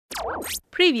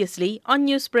Previously on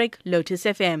Newsbreak, Lotus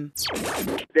FM.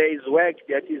 There is work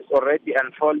that is already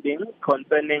unfolding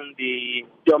concerning the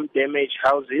storm-damaged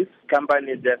houses.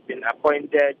 Companies have been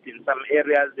appointed in some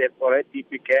areas. They've already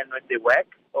begun with the work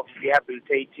of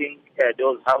rehabilitating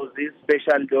those houses,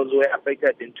 especially those who were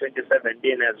affected in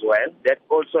 2017 as well. That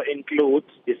also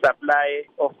includes the supply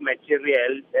of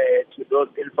material to those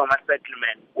informal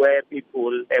settlements where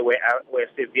people were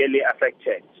severely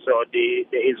affected. So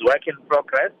there is work in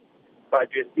progress, but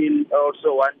we still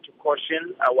also want to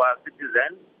caution our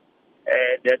citizens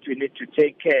that we need to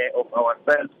take care of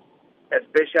ourselves,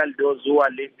 especially those who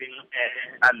are living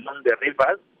along the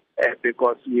rivers,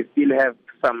 because we still have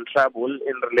some trouble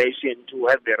in relation to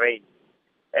heavy rain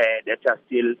that are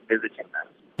still visiting us.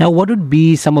 Now, what would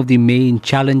be some of the main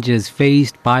challenges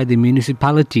faced by the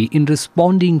municipality in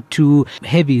responding to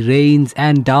heavy rains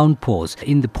and downpours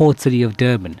in the port city of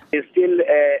Durban? There's still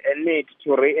a need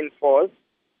to reinforce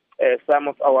some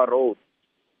of our roads,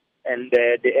 and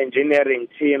the engineering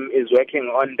team is working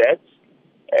on that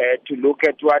to look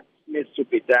at what needs to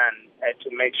be done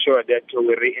to make sure that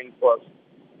we reinforce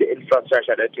the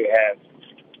infrastructure that we have.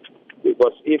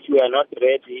 Because if we are not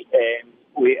ready,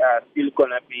 we are still going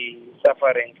to be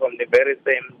suffering from the very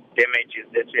same damages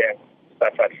that we have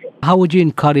suffered from. How would you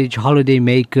encourage holiday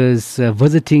makers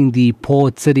visiting the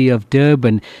port city of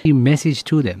Durban? Your message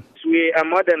to them? We are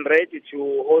more than ready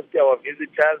to host our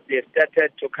visitors. They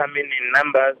started to come in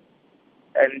numbers,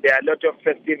 and there are a lot of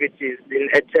festivities in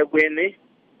eThekwini,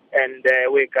 and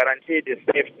we guarantee the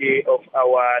safety of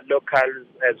our locals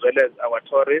as well as our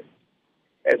tourists.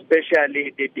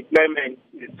 Especially the deployment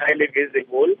is highly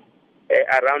visible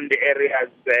around the areas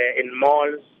in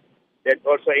malls, that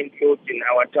also includes in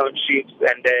our townships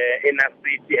and inner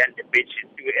city and the beaches.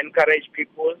 We encourage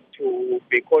people to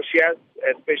be cautious,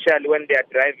 especially when they are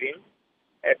driving,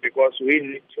 because we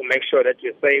need to make sure that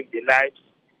we save the lives.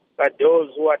 But those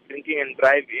who are drinking and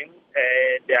driving,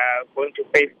 they are going to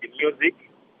face the music,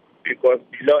 because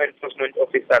the law enforcement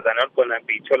officers are not going to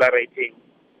be tolerating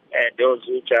those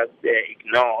who just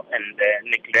ignore and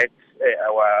neglect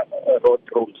our road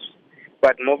rules.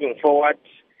 But moving forward,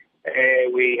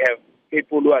 we have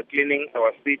people who are cleaning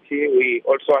our city. We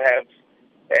also have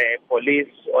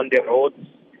police on the roads,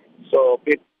 so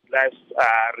people's lives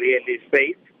are really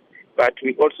safe. But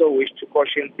we also wish to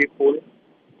caution people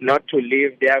not to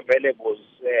leave their valuables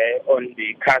on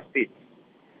the car seats.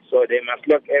 So they must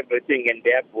lock everything in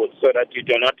their boots so that you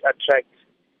do not attract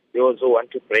those who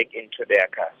want to break into their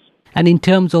cars. And in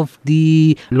terms of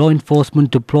the law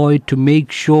enforcement deployed to make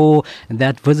sure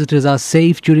that visitors are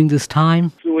safe during this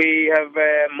time? We have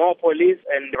more police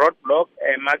and roadblocks,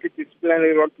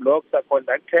 multidisciplinary roadblocks are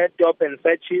conducted, stop and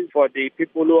searches for the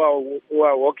people who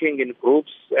are working in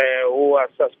groups who are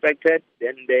suspected.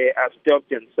 Then they are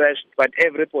stopped and searched. But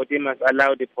everybody must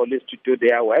allow the police to do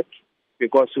their work,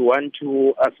 because we want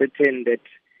to ascertain that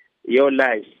your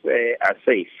lives are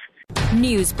safe.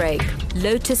 Newsbreak,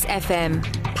 Lotus FM,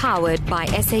 powered by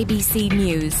SABC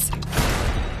News.